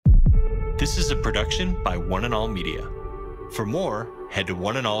This is a production by One and All Media. For more, head to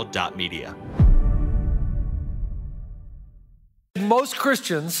oneandall.media. Most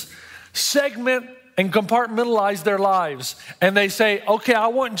Christians segment and compartmentalize their lives, and they say, okay, I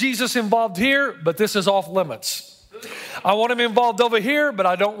want Jesus involved here, but this is off limits. I want him involved over here, but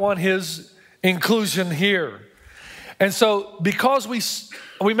I don't want his inclusion here. And so because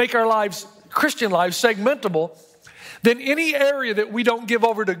we make our lives, Christian lives, segmentable, then any area that we don't give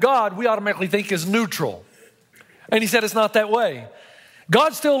over to God, we automatically think is neutral. And he said it's not that way.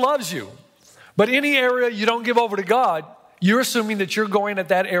 God still loves you, but any area you don't give over to God, you're assuming that you're going at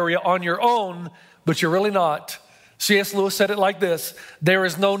that area on your own, but you're really not. C.S. Lewis said it like this: there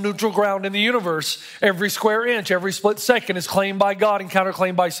is no neutral ground in the universe. Every square inch, every split second is claimed by God and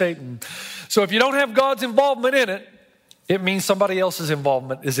counterclaimed by Satan. So if you don't have God's involvement in it, it means somebody else's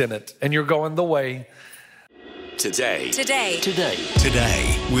involvement is in it, and you're going the way. Today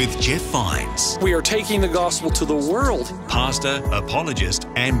with Jeff Vines. We are taking the gospel to the world. Pastor, apologist,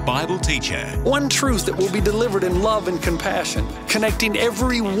 and Bible teacher. One truth that will be delivered in love and compassion, connecting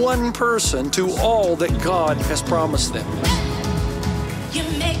every one person to all that God has promised them. You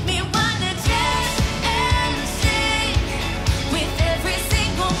make me wanna dance and sing with every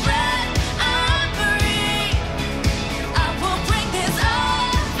single breath I breathe. I will bring this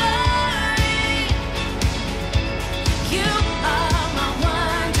offering. You are my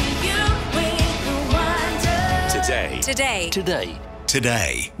wonder, you with the wonder.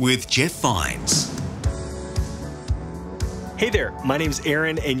 Today with Jeff Vines. Hey there, my name's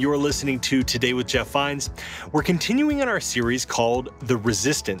Aaron, and you're listening to Today with Jeff Vines. We're continuing on our series called The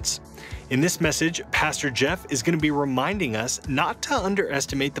Resistance. In this message, Pastor Jeff is going to be reminding us not to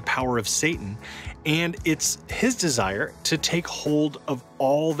underestimate the power of Satan, and it's his desire to take hold of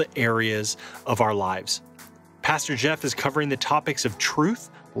all the areas of our lives. Pastor Jeff is covering the topics of truth,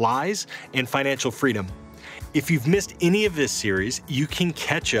 lies, and financial freedom. If you've missed any of this series, you can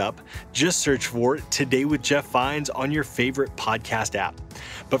catch up. Just search for Today with Jeff Vines on your favorite podcast app.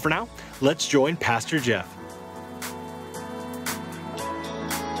 But for now, let's join Pastor Jeff.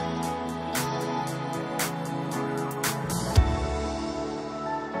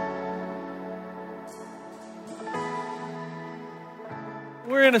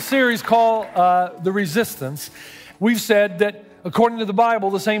 We're in a series called The Resistance. We've said that according to the Bible,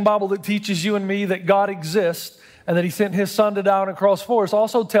 the same Bible that teaches you and me that God exists and that he sent his son to die on a cross for us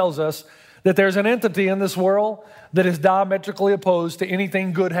also tells us that there's an entity in this world that is diametrically opposed to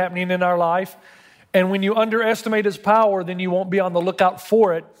anything good happening in our life. And when you underestimate his power, then you won't be on the lookout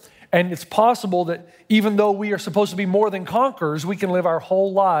for it. And it's possible that even though we are supposed to be more than conquerors, we can live our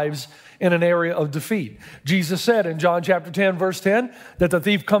whole lives in an area of defeat. Jesus said in John chapter 10, verse 10, that the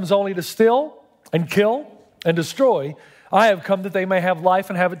thief comes only to steal and kill and destroy. I have come that they may have life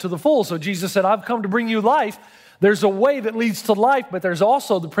and have it to the full. So Jesus said, I've come to bring you life. There's a way that leads to life, but there's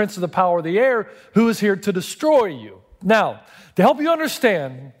also the prince of the power of the air who is here to destroy you. Now, to help you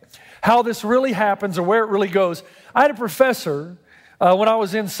understand how this really happens or where it really goes, I had a professor when I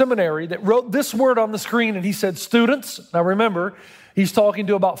was in seminary that wrote this word on the screen, and he said, students. Now remember, he's talking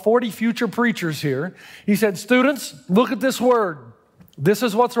to about 40 future preachers here. He said, students, look at this word. This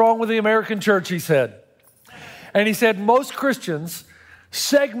is what's wrong with the American church, he said. And he said, most Christians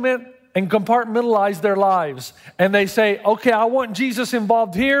segment and compartmentalize their lives. And they say, okay, I want Jesus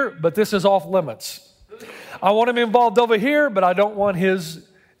involved here, but this is off limits. I want him involved over here, but I don't want his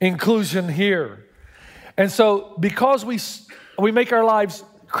inclusion here. And so because we make our lives,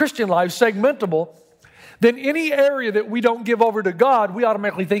 Christian lives, segmentable, then any area that we don't give over to God, we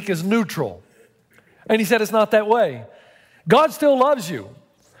automatically think is neutral. And he said it's not that way. God still loves you,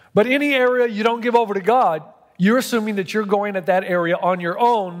 but any area you don't give over to God, you're assuming that you're going at that area on your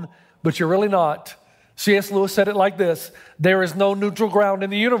own, but you're really not. C.S. Lewis said it like this: there is no neutral ground in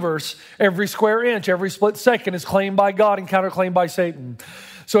the universe. Every square inch, every split second is claimed by God and counterclaimed by Satan.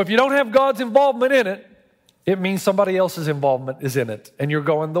 So if you don't have God's involvement in it, it means somebody else's involvement is in it, and you're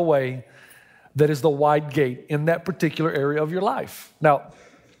going the way that is the wide gate in that particular area of your life. Now,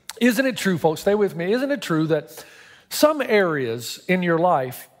 isn't it true, folks, stay with me, isn't it true that some areas in your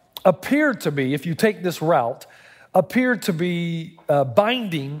life appear to be, if you take this route, appear to be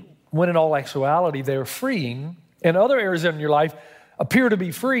binding when in all actuality they're freeing, and other areas in your life appear to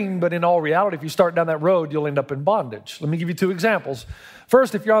be freeing, but in all reality, if you start down that road, you'll end up in bondage. Let me give you two examples.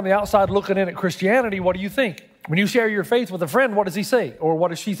 First, if you're on the outside looking in at Christianity, what do you think? When you share your faith with a friend, what does he say? Or what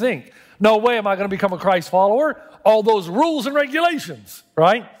does she think? No way am I going to become a Christ follower. All those rules and regulations,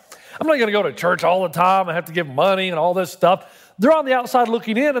 right? I'm not going to go to church all the time. I have to give money and all this stuff. They're on the outside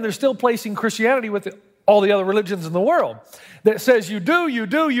looking in, and they're still placing Christianity with all the other religions in the world that says you do,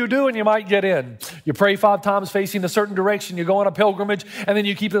 and you might get in. You pray 5 times facing a certain direction, you go on a pilgrimage, and then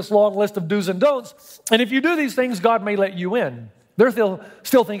you keep this long list of do's and don'ts. And if you do these things, God may let you in. They're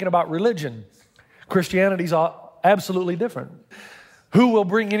still thinking about religion. Christianity's absolutely different. Who will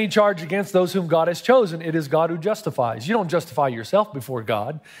bring any charge against those whom God has chosen? It is God who justifies. You don't justify yourself before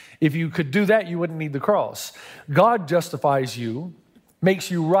God. If you could do that, you wouldn't need the cross. God justifies you,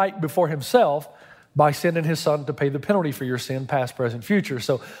 makes you right before himself by sending his son to pay the penalty for your sin, past, present, future.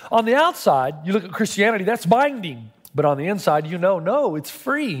 So on the outside, you look at Christianity, that's binding. But on the inside, no, it's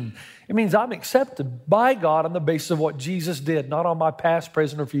freeing. It means I'm accepted by God on the basis of what Jesus did, not on my past,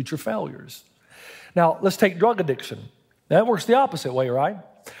 present, or future failures. Now, let's take drug addiction. That works the opposite way, right?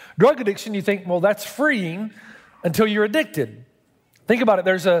 Drug addiction, you think, well, that's freeing until you're addicted. Think about it.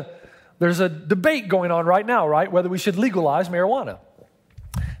 There's a debate going on right now, right? Whether we should legalize marijuana.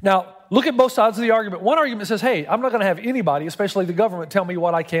 Now, look at both sides of the argument. One argument says, hey, I'm not going to have anybody, especially the government, tell me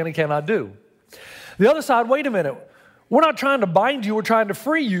what I can and cannot do. The other side, wait a minute. We're not trying to bind you. We're trying to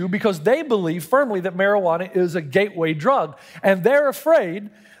free you because they believe firmly that marijuana is a gateway drug. And they're afraid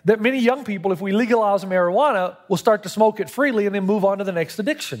that many young people, if we legalize marijuana, will start to smoke it freely and then move on to the next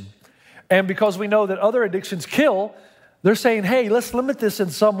addiction. And because we know that other addictions kill, they're saying, hey, let's limit this in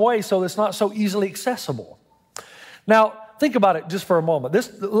some way so it's not so easily accessible. Now, think about it just for a moment.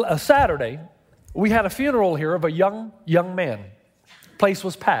 This Saturday, we had a funeral here of a young man. Place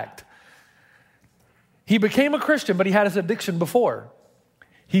was packed. He became a Christian, but he had his addiction before.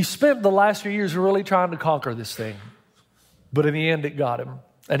 He spent the last few years really trying to conquer this thing. But in the end, it got him.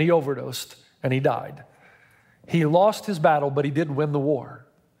 And he overdosed, and he died. He lost his battle, but he did win the war.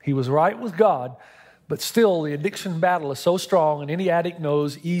 He was right with God, but still the addiction battle is so strong, and any addict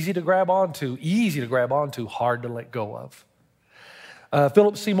knows easy to grab onto, hard to let go of.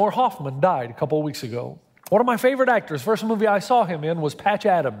 Philip Seymour Hoffman died a couple of weeks ago. One of my favorite actors, first movie I saw him in was Patch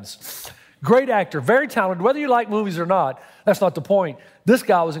Adams. Great actor, very talented. Whether you like movies or not, that's not the point. This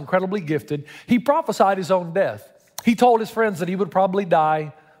guy was incredibly gifted. He prophesied his own death. He told his friends that he would probably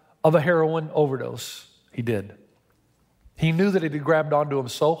die of a heroin overdose. He did. He knew that it had grabbed onto him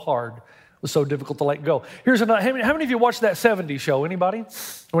so hard, it was so difficult to let go. Here's another. How many of you watched that 70s show? Anybody?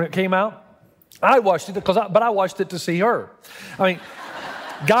 When it came out? I watched it but I watched it to see her. I mean,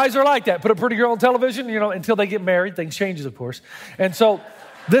 guys are like that. Put a pretty girl on television, until they get married. Things changes, of course. And so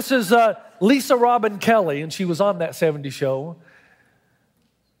this is Lisa Robin Kelly, and she was on that 70s show.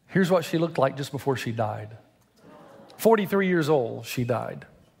 Here's what she looked like just before she died. 43 years old, she died.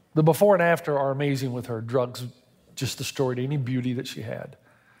 The before and after are amazing with her. Drugs just destroyed any beauty that she had.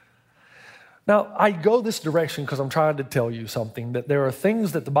 Now, I go this direction because I'm trying to tell you something, that there are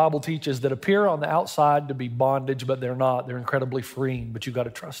things that the Bible teaches that appear on the outside to be bondage, but they're not. They're incredibly freeing, but you've got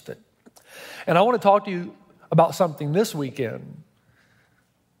to trust it. And I want to talk to you about something this weekend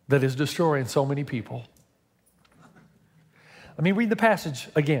that is destroying so many people. Let me read the passage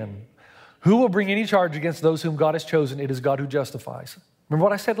again. Who will bring any charge against those whom God has chosen? It is God who justifies. Remember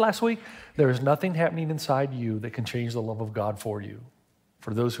what I said last week? There is nothing happening inside you that can change the love of God for you,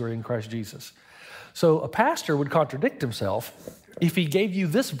 for those who are in Christ Jesus. So a pastor would contradict himself if he gave you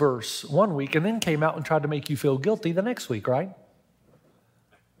this verse one week and then came out and tried to make you feel guilty the next week, right?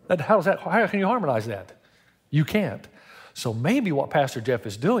 How can you harmonize that? You can't. So maybe what Pastor Jeff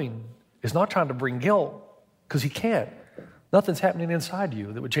is doing is not trying to bring guilt, because he can't. Nothing's happening inside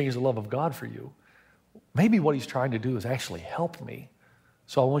you that would change the love of God for you. Maybe what he's trying to do is actually help me.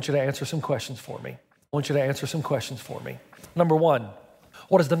 So I want you to answer some questions for me. Number one,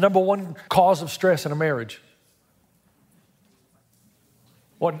 what is the number one cause of stress in a marriage?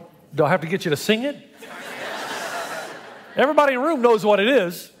 What, do I have to get you to sing it? Everybody in the room knows what it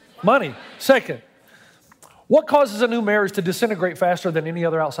is. Money. Second, what causes a new marriage to disintegrate faster than any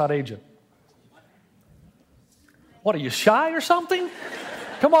other outside agent? What, are you shy or something?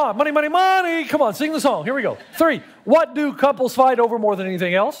 Come on, money, money, money. Come on, sing the song. Here we go. 3, what do couples fight over more than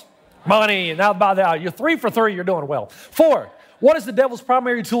anything else? Money. Now by that, you're 3 for 3, you're doing well. 4, what is the devil's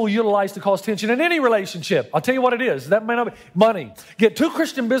primary tool utilized to cause tension in any relationship? I'll tell you what it is. That may not be money. Get 2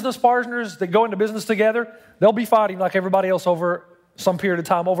 Christian business partners that go into business together, they'll be fighting like everybody else over some period of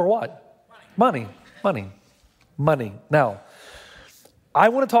time over what? Money. Now, I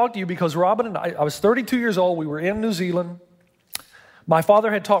want to talk to you because Robin and I was 32 years old. We were in New Zealand. My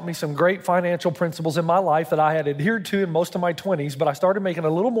father had taught me some great financial principles in my life that I had adhered to in most of my 20s, but I started making a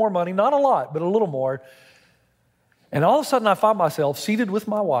little more money, not a lot, but a little more. And all of a sudden I found myself seated with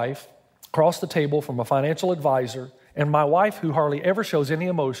my wife across the table from a financial advisor, and my wife, who hardly ever shows any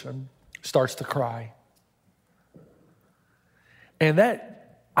emotion, starts to cry. And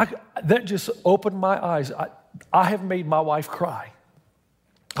that That just opened my eyes. I have made my wife cry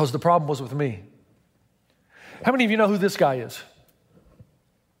because the problem was with me. How many of you know who this guy is?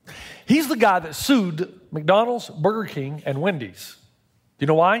 He's the guy that sued McDonald's, Burger King, and Wendy's. Do you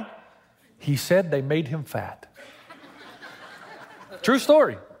know why? He said they made him fat. True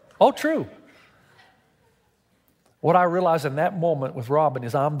story. Oh, true. What I realized in that moment with Robin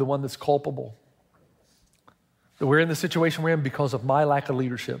is I'm the one that's culpable. That we're in the situation we're in because of my lack of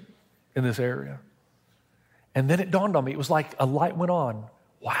leadership in this area. And then it dawned on me. It was like a light went on.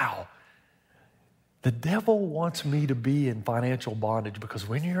 Wow. The devil wants me to be in financial bondage because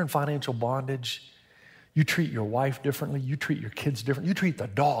when you're in financial bondage, you treat your wife differently, you treat your kids differently, you treat the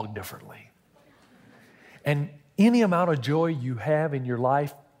dog differently. And any amount of joy you have in your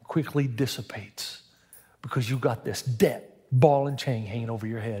life quickly dissipates because you got this debt, ball and chain hanging over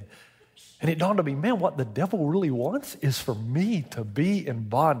your head. And it dawned on me, man, what the devil really wants is for me to be in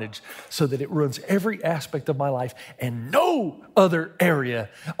bondage so that it ruins every aspect of my life, and no other area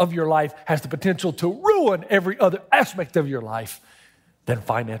of your life has the potential to ruin every other aspect of your life than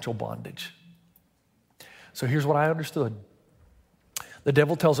financial bondage. So here's what I understood. The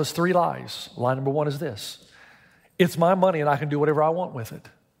devil tells us 3 lies. Lie number 1 is this: it's my money and I can do whatever I want with it.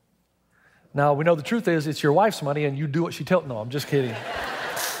 Now, we know the truth is it's your wife's money and you do what she tells. No, I'm just kidding.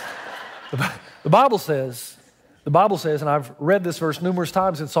 The Bible says, and I've read this verse numerous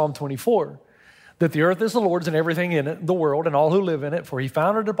times in Psalm 24, that the earth is the Lord's and everything in it, the world and all who live in it, for he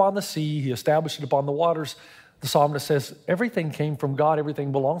founded it upon the sea, he established it upon the waters. The psalmist says everything came from God,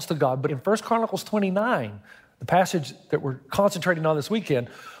 everything belongs to God. But in 1 Chronicles 29, the passage that we're concentrating on this weekend,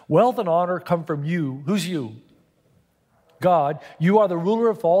 wealth and honor come from you. Who's you? God. You are the ruler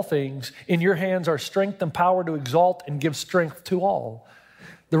of all things. In your hands are strength and power to exalt and give strength to all.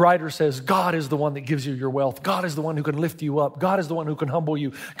 The writer says, God is the one that gives you your wealth. God is the one who can lift you up. God is the one who can humble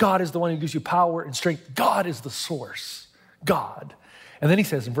you. God is the one who gives you power and strength. God is the source. God. And then he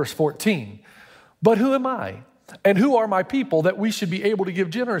says in verse 14, but who am I? And who are my people that we should be able to give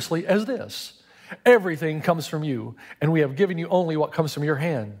generously as this? Everything comes from you, and we have given you only what comes from your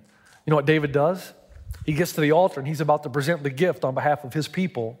hand. You know what David does? He gets to the altar, and he's about to present the gift on behalf of his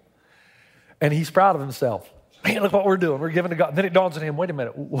people, and he's proud of himself. Man, look what we're doing. We're giving to God. Then it dawns on him, wait a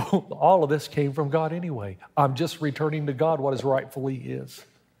minute, all of this came from God anyway. I'm just returning to God what is rightfully his.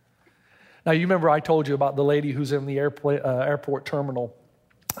 Now, you remember I told you about the lady who's in the airport terminal,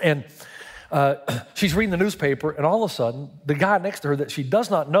 and she's reading the newspaper, and all of a sudden, the guy next to her that she does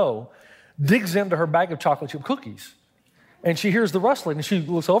not know digs into her bag of chocolate chip cookies. And she hears the rustling, and she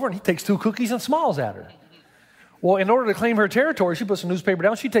looks over, and he takes 2 cookies and smiles at her. Well, in order to claim her territory, she puts the newspaper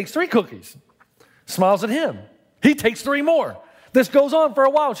down. She takes 3 cookies, smiles at him. He takes 3 more. This goes on for a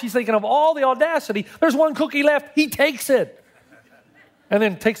while. She's thinking of all the audacity. There's 1 cookie left. He takes it. And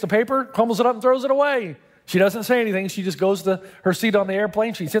then takes the paper, crumbles it up, and throws it away. She doesn't say anything. She just goes to her seat on the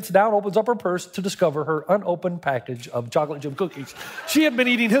airplane. She sits down, opens up her purse to discover her unopened package of chocolate chip cookies. She had been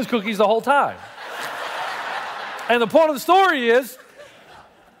eating his cookies the whole time. And the point of the story is,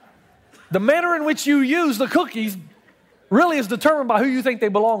 the manner in which you use the cookies really is determined by who you think they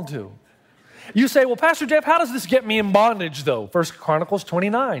belong to. You say, well, Pastor Jeff, how does this get me in bondage, though? 1 Chronicles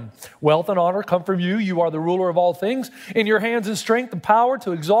 29. Wealth and honor come from you. You are the ruler of all things. In your hands is strength and power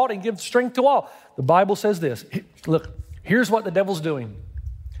to exalt and give strength to all. The Bible says this. Look, here's what the devil's doing.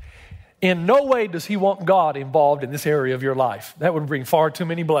 In no way does he want God involved in this area of your life. That would bring far too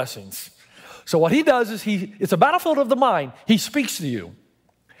many blessings. So what he does is it's a battlefield of the mind. He speaks to you.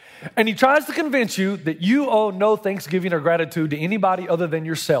 And he tries to convince you that you owe no thanksgiving or gratitude to anybody other than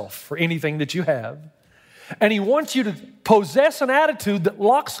yourself for anything that you have. And he wants you to possess an attitude that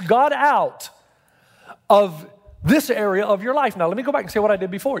locks God out of this area of your life. Now, let me go back and say what I did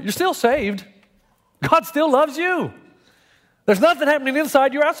before. You're still saved. God still loves you. There's nothing happening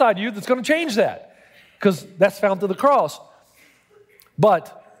inside you or outside you that's going to change that, because that's found through the cross.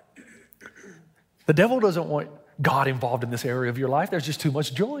 But the devil doesn't want God involved in this area of your life. There's just too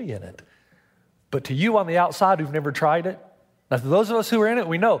much joy in it. But to you on the outside who've never tried it, now to those of us who are in it,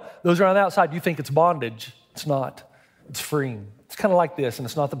 we know. Those who are on the outside, you think it's bondage. It's not. It's freeing. It's kind of like this, and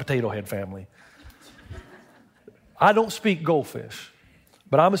it's not the potato head family. I don't speak goldfish,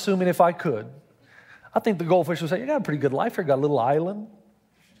 but I'm assuming if I could, I think the goldfish would say, you got a pretty good life here. Got a little island.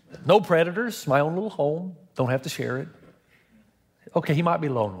 No predators. My own little home. Don't have to share it. Okay, he might be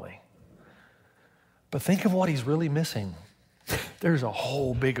lonely. But think of what he's really missing. There's a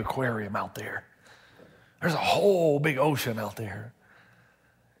whole big aquarium out there. There's a whole big ocean out there.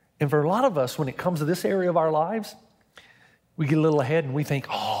 And for a lot of us, when it comes to this area of our lives, we get a little ahead and we think,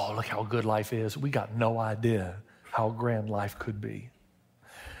 oh, look how good life is. We got no idea how grand life could be.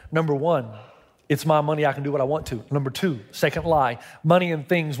 Number one, it's my money, I can do what I want to. Number two, second lie, money and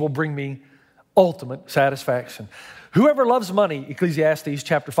things will bring me ultimate satisfaction. Whoever loves money, Ecclesiastes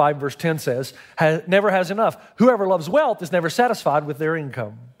chapter 5, verse 10 says, never has enough. Whoever loves wealth is never satisfied with their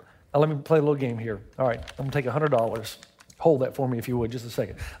income. Now let me play a little game here. All right, I'm gonna take $100. Hold that for me if you would, just a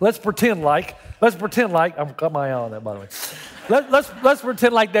second. Let's pretend like, I've got my eye on that, by the way. Let's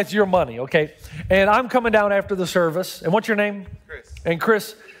pretend like that's your money, okay? And I'm coming down after the service. And what's your name? Chris. And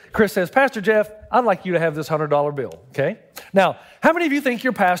Chris says, Pastor Jeff, I'd like you to have this $100 bill, okay? Now, how many of you think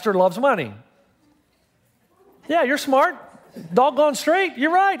your pastor loves money? Yeah, you're smart. Doggone straight.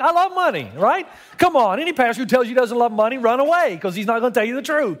 You're right. I love money, right? Come on. Any pastor who tells you he doesn't love money, run away because he's not going to tell you the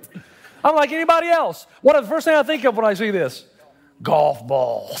truth. I'm like anybody else. What is the first thing I think of when I see this? Golf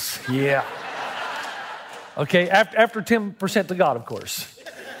balls. Yeah. Okay, after 10% to God, of course.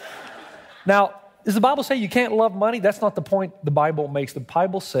 Now, does the Bible say you can't love money? That's not the point the Bible makes. The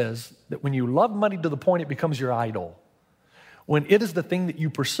Bible says that when you love money to the point it becomes your idol, when it is the thing that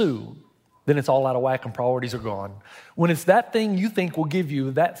you pursue, then it's all out of whack and priorities are gone. When it's that thing you think will give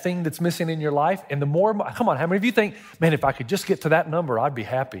you that thing that's missing in your life, and the more, come on, how many of you think, man, if I could just get to that number, I'd be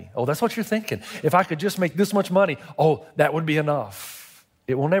happy? Oh, that's what you're thinking. If I could just make this much money, oh, that would be enough.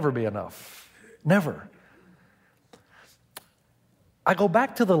 It will never be enough. Never. I go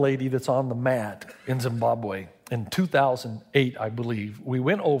back to the lady that's on the mat in Zimbabwe in 2008, I believe. We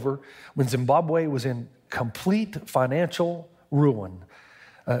went over when Zimbabwe was in complete financial ruin.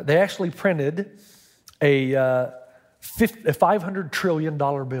 They actually printed a $500 trillion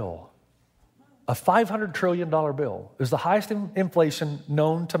bill. A $500 trillion bill. It was the highest inflation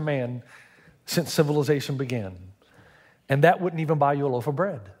known to man since civilization began. And that wouldn't even buy you a loaf of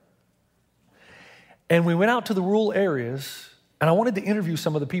bread. And we went out to the rural areas, and I wanted to interview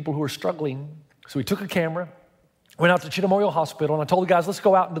some of the people who were struggling. So we took a camera, went out to Chittim Memorial Hospital, and I told the guys, let's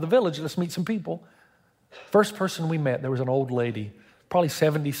go out into the village and let's meet some people. First person we met, there was an old lady, probably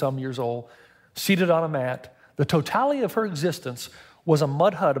 70-some years old, seated on a mat. The totality of her existence was a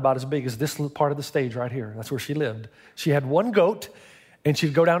mud hut about as big as this part of the stage right here. That's where she lived. She had one goat, and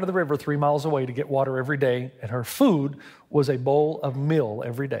she'd go down to the river 3 miles away to get water every day, and her food was a bowl of meal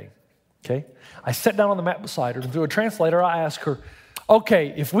every day, okay? I sat down on the mat beside her, and through a translator, I asked her,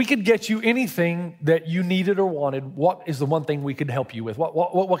 okay, if we could get you anything that you needed or wanted, what is the one thing we could help you with?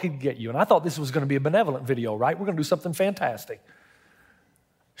 What could get you? And I thought this was going to be a benevolent video, right? We're going to do something fantastic.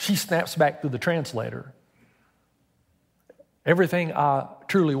 She snaps back through the translator. Everything I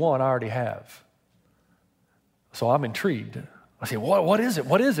truly want, I already have. So I'm intrigued. I say, what is it?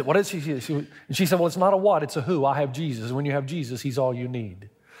 What is it? What is it? And she said, well, it's not a what, it's a who. I have Jesus. And when you have Jesus, he's all you need.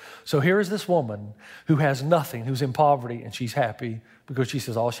 So here is this woman who has nothing, who's in poverty, and she's happy because she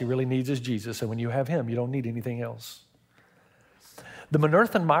says all she really needs is Jesus. And when you have him, you don't need anything else. The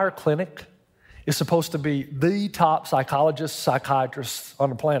Manurthan Meyer Clinic is supposed to be the top psychiatrists on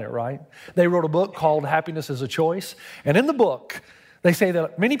the planet, right? They wrote a book called Happiness is a Choice. And in the book, they say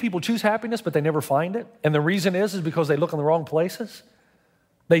that many people choose happiness, but they never find it. And the reason is because they look in the wrong places.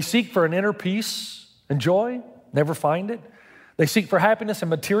 They seek for an inner peace and joy, never find it. They seek for happiness and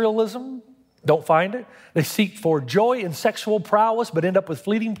materialism, don't find it. They seek for joy and sexual prowess, but end up with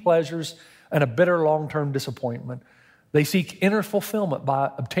fleeting pleasures and a bitter long-term disappointment. They seek inner fulfillment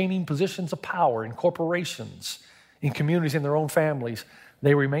by obtaining positions of power in corporations, in communities, in their own families.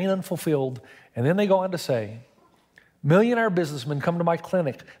 They remain unfulfilled, and then they go on to say, millionaire businessmen come to my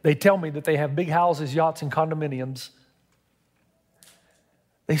clinic. They tell me that they have big houses, yachts, and condominiums.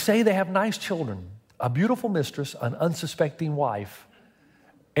 They say they have nice children, a beautiful mistress, an unsuspecting wife,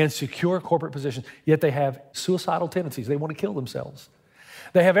 and secure corporate positions, yet they have suicidal tendencies. They want to kill themselves.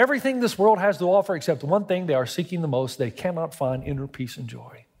 They have everything this world has to offer except one thing they are seeking the most. They cannot find inner peace and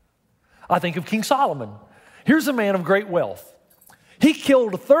joy. I think of King Solomon. Here's a man of great wealth. He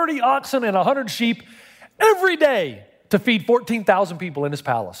killed 30 oxen and 100 sheep every day to feed 14,000 people in his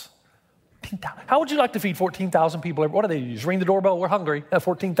palace. How would you like to feed 14,000 people? What do they use? Ring the doorbell, we're hungry.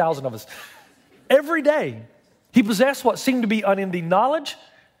 14,000 of us. Every day, he possessed what seemed to be unending knowledge.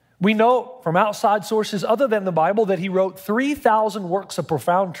 We know from outside sources other than the Bible that he wrote 3,000 works of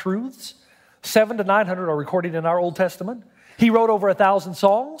profound truths. 700 to 900 are recorded in our Old Testament. He wrote over 1,000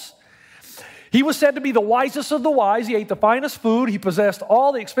 songs. He was said to be the wisest of the wise. He ate the finest food. He possessed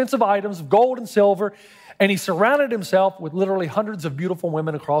all the expensive items of gold and silver. And he surrounded himself with literally hundreds of beautiful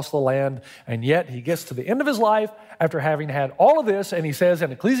women across the land. And yet he gets to the end of his life after having had all of this. And he says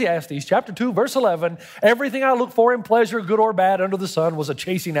in Ecclesiastes chapter 2, verse 11, everything I look for in pleasure, good or bad, under the sun was a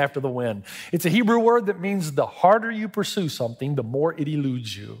chasing after the wind. It's a Hebrew word that means the harder you pursue something, the more it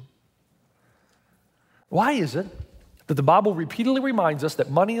eludes you. Why is it that the Bible repeatedly reminds us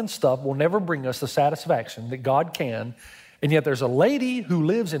that money and stuff will never bring us the satisfaction that God can. And yet there's a lady who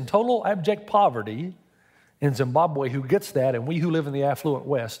lives in total abject poverty in Zimbabwe who gets that, and we who live in the affluent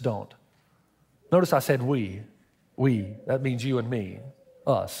West don't. Notice I said we. We. That means you and me.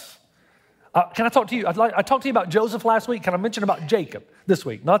 Us. Can I talk to you? I talked to you about Joseph last week. Can I mention about Jacob this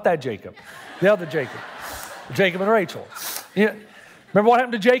week? Not that Jacob. The other Jacob. Jacob and Rachel. Yeah. Remember what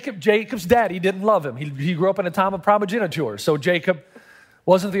happened to Jacob? Jacob's daddy didn't love him. He grew up in a time of primogeniture. So Jacob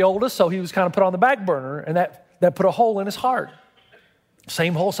wasn't the oldest, so he was kind of put on the back burner, and that put a hole in his heart.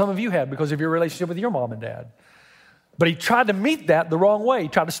 Same hole some of you had because of your relationship with your mom and dad. But he tried to meet that the wrong way. He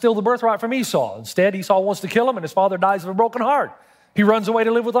tried to steal the birthright from Esau. Instead, Esau wants to kill him, and his father dies of a broken heart. He runs away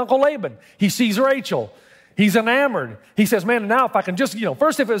to live with Uncle Laban. He sees Rachel. He's enamored. He says, man, now if I can just,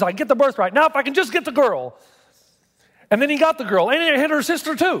 first if it was I get the birthright, now if I can just get the girl. And then he got the girl, and he hit her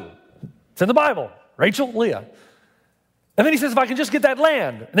sister too. It's in the Bible, Rachel, Leah. And then he says, if I can just get that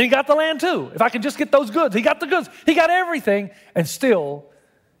land. And then he got the land too. If I can just get those goods. He got the goods. He got everything. And still,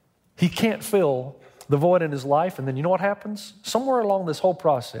 he can't fill the void in his life. And then you know what happens? Somewhere along this whole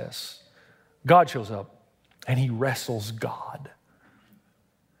process, God shows up and he wrestles God.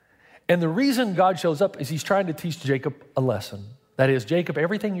 And the reason God shows up is he's trying to teach Jacob a lesson. That is, Jacob,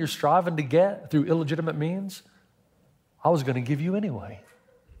 everything you're striving to get through illegitimate means, I was going to give you anyway.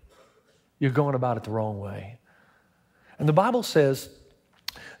 You're going about it the wrong way. And the Bible says,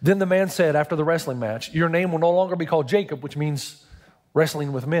 then the man said after the wrestling match, your name will no longer be called Jacob, which means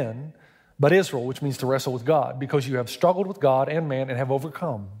wrestling with men, but Israel, which means to wrestle with God, because you have struggled with God and man and have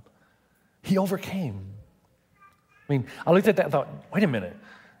overcome. He overcame. I mean, I looked at that and thought, wait a minute.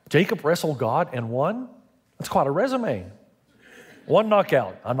 Jacob wrestled God and won? That's quite a resume. One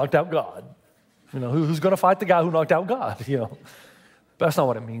knockout. I knocked out God. Who's going to fight the guy who knocked out God? But that's not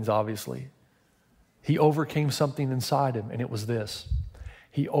what it means, obviously. He overcame something inside him, and it was this.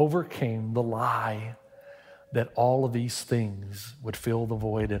 He overcame the lie that all of these things would fill the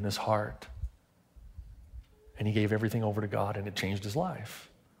void in his heart. And he gave everything over to God, and it changed his life.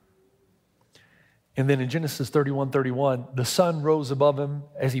 And then in Genesis 31:31, the sun rose above him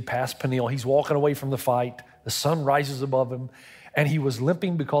as he passed Peniel. He's walking away from the fight. The sun rises above him, and he was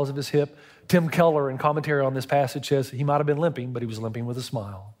limping because of his hip. Tim Keller, in commentary on this passage, says he might have been limping, but he was limping with a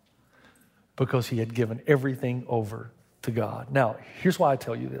smile because he had given everything over to God. Now, here's why I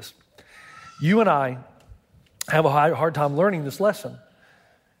tell you this. You and I have a hard time learning this lesson.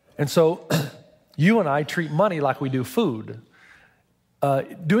 And so you and I treat money like we do food.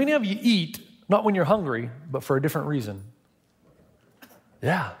 Do any of you eat, not when you're hungry, but for a different reason?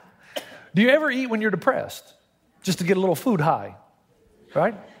 Yeah. Do you ever eat when you're depressed? Just to get a little food high,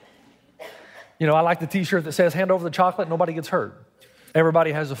 right? I like the t-shirt that says, hand over the chocolate, nobody gets hurt.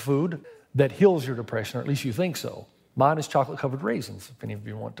 Everybody has a food that heals your depression, or at least you think so. Mine is chocolate-covered raisins, if any of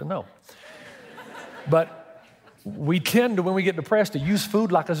you want to know. But we tend to, when we get depressed, to use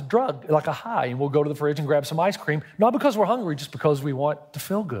food like a drug, like a high, and we'll go to the fridge and grab some ice cream, not because we're hungry, just because we want to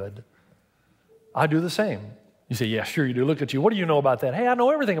feel good. I do the same. You say, yeah, sure you do. Look at you. What do you know about that? Hey, I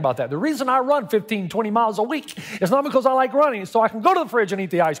know everything about that. The reason I run 15, 20 miles a week is not because I like running, it's so I can go to the fridge and eat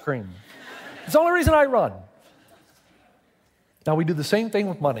the ice cream. It's the only reason I run. Now, we do the same thing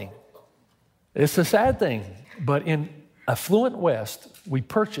with money. It's a sad thing, but in affluent West, we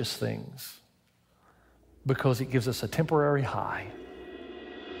purchase things because it gives us a temporary high.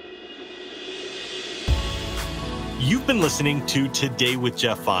 You've been listening to Today with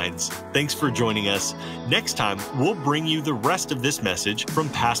Jeff Vines. Thanks for joining us. Next time, we'll bring you the rest of this message from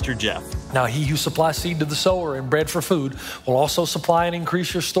Pastor Jeff. Now, he who supplies seed to the sower and bread for food will also supply and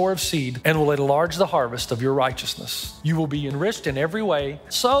increase your store of seed and will enlarge the harvest of your righteousness. You will be enriched in every way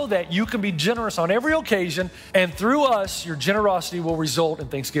so that you can be generous on every occasion, and through us, your generosity will result in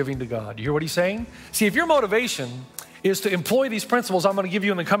thanksgiving to God. You hear what he's saying? See, if your motivation is to employ these principles I'm going to give you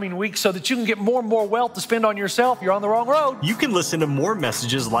in the coming weeks so that you can get more and more wealth to spend on yourself, you're on the wrong road. You can listen to more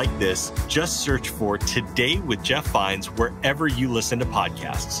messages like this. Just search for Today with Jeff Vines wherever you listen to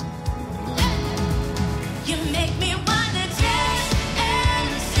podcasts. You make me wanna dance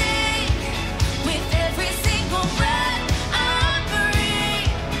and sing with every single breath I breathe.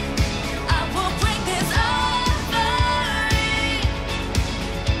 I will bring this offering.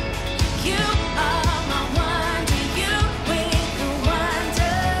 You are my wonder, you bring the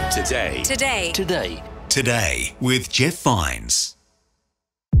wonder. Today with Jeff Vines.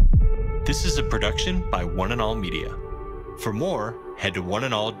 This is a production by One and All Media. For more, head to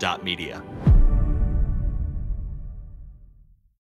oneandall.media.